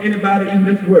more than anybody in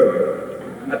this world.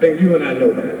 I think you and I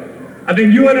know that. I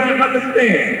think you and I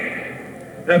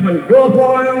understand that when Gulf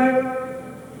oil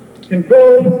can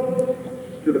go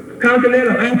to the continent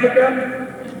of Africa,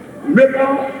 rip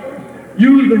off,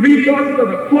 use the resources of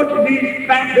the Portuguese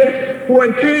factors, who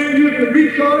in turn use the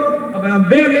resources of our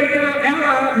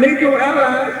NATO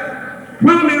allies,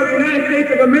 primarily the United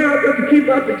States of America, to keep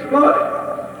us exploited.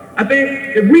 I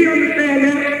think if we understand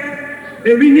that,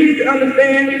 then we need to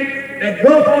understand that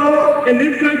Gulf oil in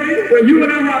this country, where you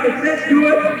and I have access to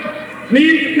it,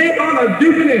 needs to take on a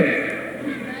different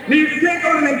image. Needs to take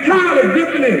on an entirely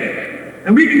different image.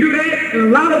 And we can do that in a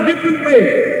lot of different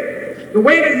ways. The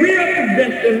way that we are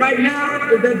suggesting right now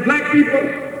is that black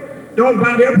people don't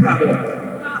buy their property.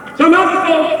 Some other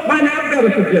folks might have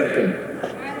better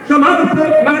suggestions. Some other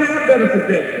folks might have better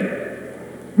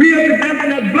suggestions. We are suggesting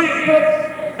that black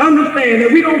folks understand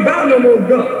that we don't buy no more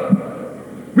guns.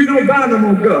 We don't buy no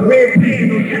more guns. We ain't paying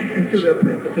no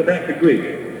taxes to that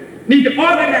degree. Need to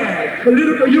organize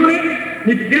political units,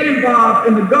 need to get involved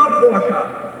in the Gulf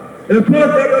boycott. And of course,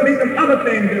 there are going to be some other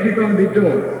things that we're going to be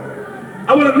doing.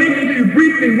 I want to mention to you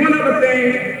briefly one other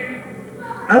thing.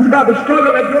 That's about the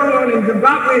struggle that's going on in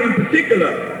Zimbabwe in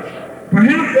particular.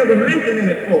 Perhaps there's a lesson in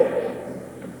it for us.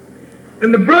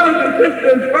 And the brothers and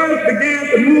sisters first began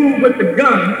to move with the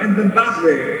gun in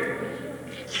Zimbabwe.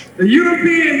 The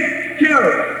European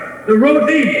terrorists, the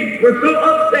Rhodesians, were so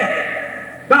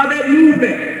upset by that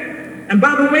movement and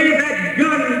by the way that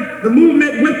gun, the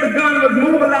movement with the gun was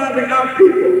mobilizing our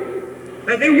people,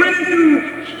 that they went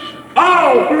into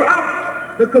all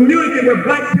throughout the community where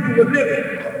black people were living,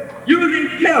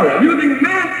 using terror, using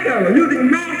mass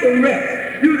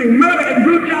arrest, using murder and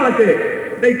brutality.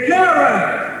 They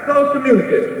terrorized those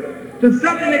communities to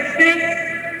such an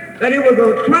extent that it was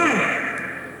a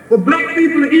crime for black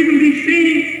people to even be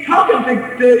seen talking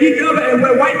to each other and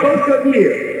where white folks couldn't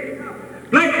hear.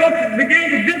 Black folks began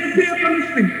to disappear from the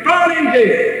streets, thrown in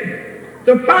jail.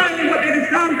 So finally what they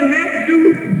decided they had to do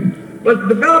was to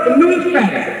develop a new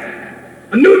strategy,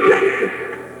 a new tactic.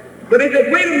 So they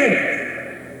said, wait a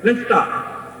minute, let's stop.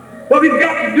 What we've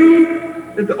got to do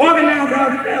is to organize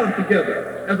ourselves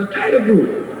together as a tighter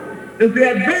group, is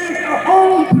to advance our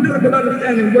own political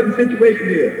understanding of what the situation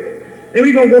is. Then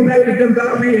we're going to go back to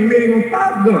Zimbabwe and we ain't going to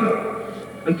fight guns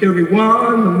until we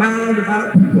won the minds of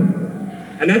our people.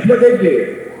 And that's what they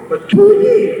did. For 2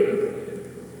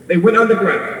 years, they went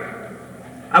underground.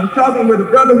 I was talking with a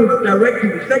brother who was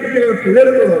the Secretary of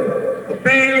Political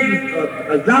Affairs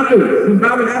of ZANU,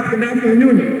 Zimbabwe African National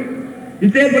Union. He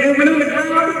said when they went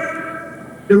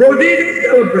underground, the Rhodesians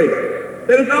celebrated.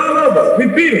 Said it's all over. We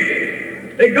beat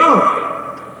them. They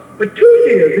gone. For 2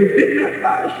 years, they did not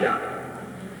fire a shot.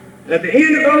 And at the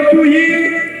end of those 2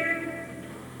 years,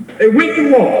 they went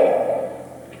to war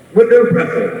with the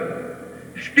oppressors.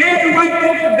 Scared the white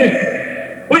folks to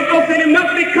death. White folks said it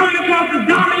must be coming across the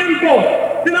Zambian border.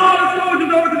 Send all the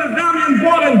soldiers over to the Zambian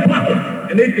border and block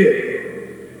it. And they did.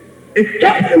 They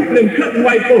kept shooting and cutting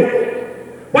white folks.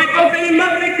 White folks said it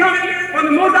must be coming from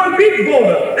the Mozambique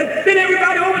border. Let's send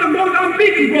everybody over to the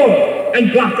Mozambique border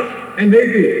and block it. And they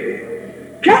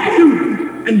did. Kept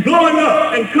shooting and blowing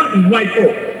up and cutting white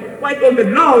folks. White folks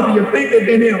said, no, do you think they've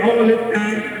been here all this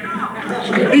time?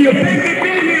 Do you think they've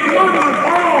been here among us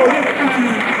all this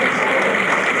time?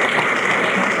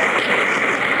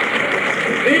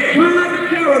 They tried the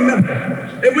terror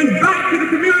method. They went back to the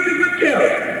communities with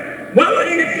terror. One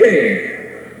thing it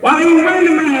changed. While they were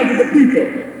randomizing the people,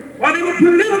 while they were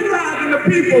politicizing the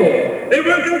people, they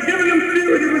weren't just giving them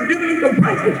theory, they were giving them some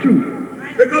practice too.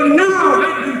 Because now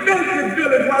that defensive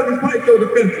village wasn't quite so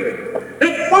defensive.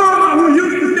 That farmer who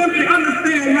used to simply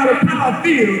understand how to plow a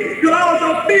field could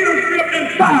also field strip and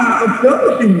fire a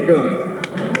submachine gun.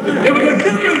 It was a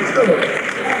different story.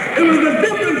 It was a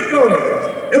different story.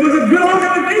 It was a good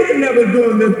organization that was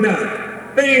doing this now.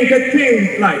 Things had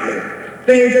changed slightly.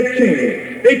 Things had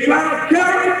changed. They tried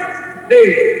terror. They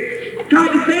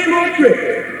tried the same old trick.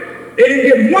 They didn't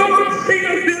get one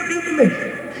single bit of information.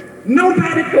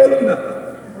 Nobody told them nothing.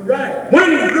 Right.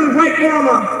 One little white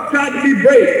farmer tried to be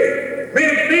brave. Made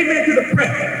a statement to the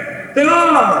press. Said,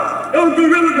 oh, those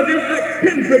gorillas are just like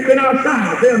pinpricks in our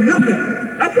sides. They're nothing.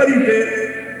 That's what he said.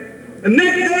 The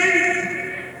next day,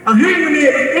 a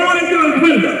handgrenade was thrown into his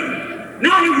window.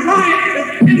 Now his wife is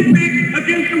pinpricked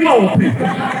against the wallpaper.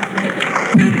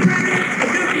 Pinpricked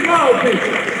against the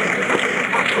wallpaper.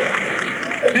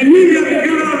 And he hasn't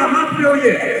got out of the hospital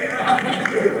yet.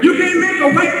 You can't make a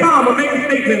white farmer make a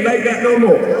statement like that no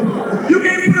more. You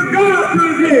can't put a gun up to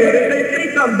his head and say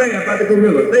something bad about the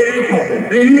gorillas. They ain't talking.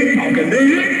 They ain't talking. They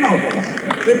ain't talking.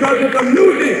 Because it's a new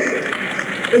day.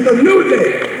 It's a new day.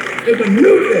 It's a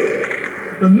new day.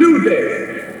 It's a new day.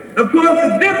 Of course,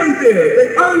 the difference is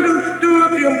they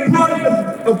understood the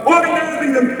importance of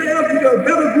organizing themselves into a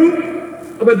better group,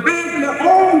 of advancing their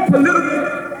own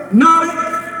political knowledge,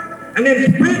 and then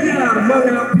spreading it out among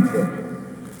our people.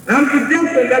 And I'm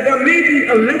suggesting that there may be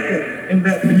a lesson in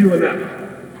that for you and I.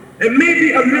 There may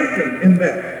be a lesson in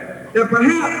that. That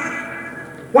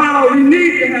perhaps, while we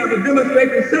need to have a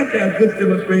demonstration such as this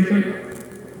demonstration,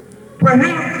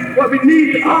 perhaps what we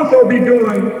need to also be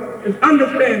doing is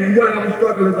understanding what our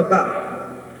struggle is about.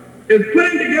 Is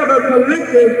putting together a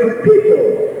collective of people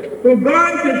who are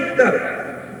going to study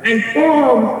and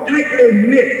form tightly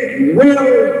knit,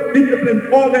 well-disciplined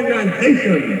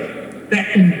organizations that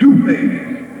can do things.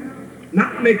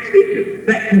 Not make speeches,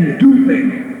 that can do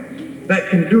things. That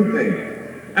can do things.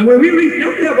 And when we reach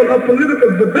that level of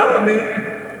political development,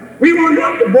 we won't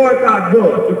have to boycott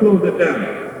drugs to close it down.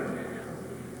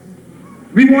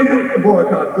 We won't have to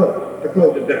boycott drugs to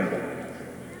close it down.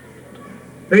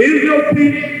 There is no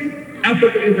peace.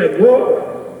 Africa is at war.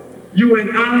 You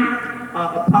and I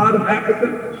are a part of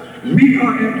Africa. We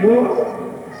are at war.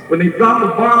 When they drop a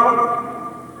bomb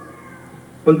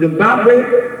on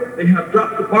Zimbabwe, they have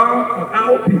dropped the bomb on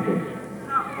our people.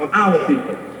 On our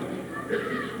people.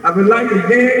 I would like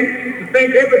again to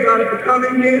thank everybody for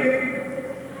coming here.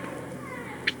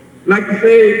 I'd like to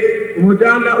say,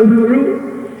 Mojana Uhuru.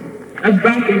 That's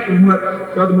backwards from what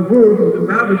Brother Uhuru from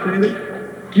Zimbabwe said.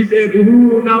 He said,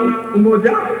 Uhuru now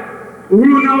Umoja.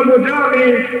 Uhuru now Umoja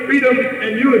means freedom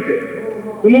and unity.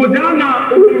 Umojana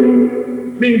Uhuru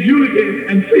means unity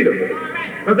and freedom.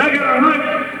 But I got a hunch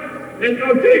it's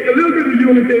going to take a little bit of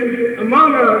unity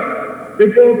among us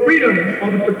before freedom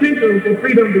or the potential for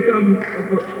freedom becomes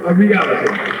a reality.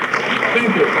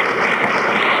 Thank you.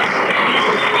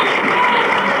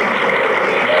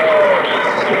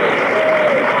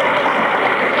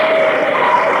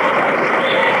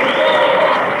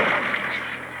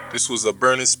 This was a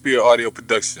Burning Spear audio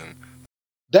production.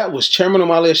 That was Chairman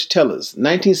Omali Yeshitela's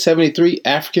 1973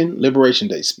 African Liberation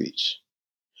Day speech.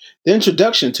 The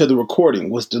introduction to the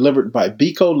recording was delivered by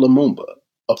Biko Lumumba,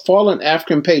 a fallen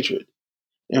African patriot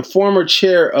and former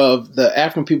chair of the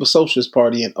African People's Socialist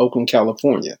Party in Oakland,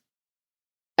 California.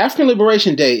 African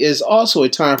Liberation Day is also a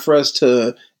time for us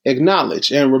to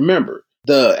acknowledge and remember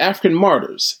the African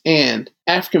martyrs and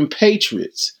African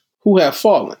patriots who have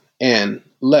fallen and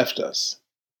left us.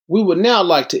 We would now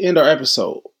like to end our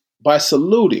episode by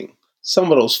saluting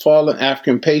some of those fallen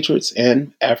African patriots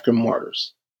and African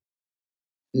martyrs.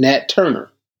 Nat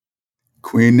Turner,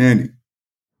 Queen Nanny,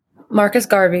 Marcus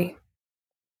Garvey,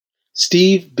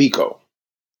 Steve Biko,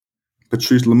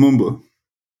 Patrice Lumumba,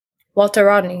 Walter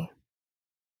Rodney,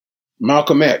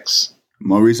 Malcolm X,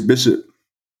 Maurice Bishop,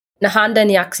 Nhanda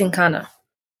Nyaksinkana,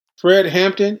 Fred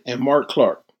Hampton and Mark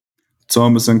Clark,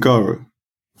 Thomas Sankara,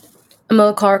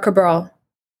 Amilcar Cabral,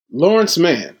 Lawrence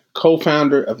Mann,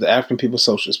 co-founder of the African People's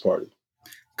Socialist Party,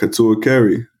 Katua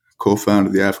Carey, co-founder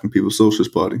of the African People's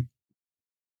Socialist Party.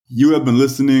 You have been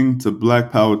listening to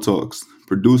Black Power Talks,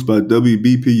 produced by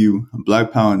WBPU,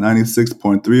 Black Power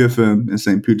 96.3 FM in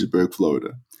St. Petersburg,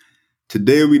 Florida.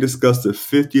 Today we discuss the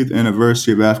 50th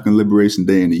anniversary of African Liberation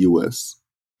Day in the U.S.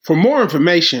 For more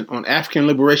information on African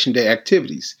Liberation Day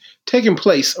activities taking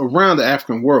place around the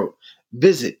African world,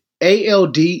 visit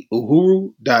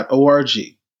alduhuru.org.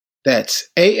 That's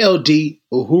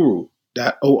alduhuru.org.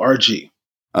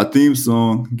 Our theme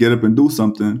song, Get Up and Do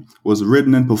Something, was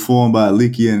written and performed by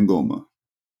Alikia Ngoma.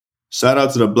 Shout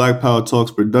out to the Black Power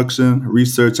Talks production,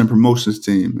 research, and promotions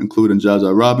team, including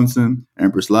Jaja Robinson,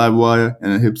 Empress Livewire,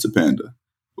 and Hipsa Panda.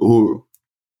 Uhuru.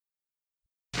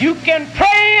 You can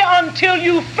pray until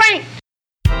you faint,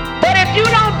 but if you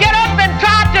don't get up and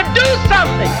try to do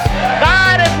something,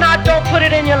 God is not going to put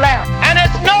it in your lap. And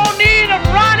it's no need of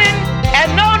running.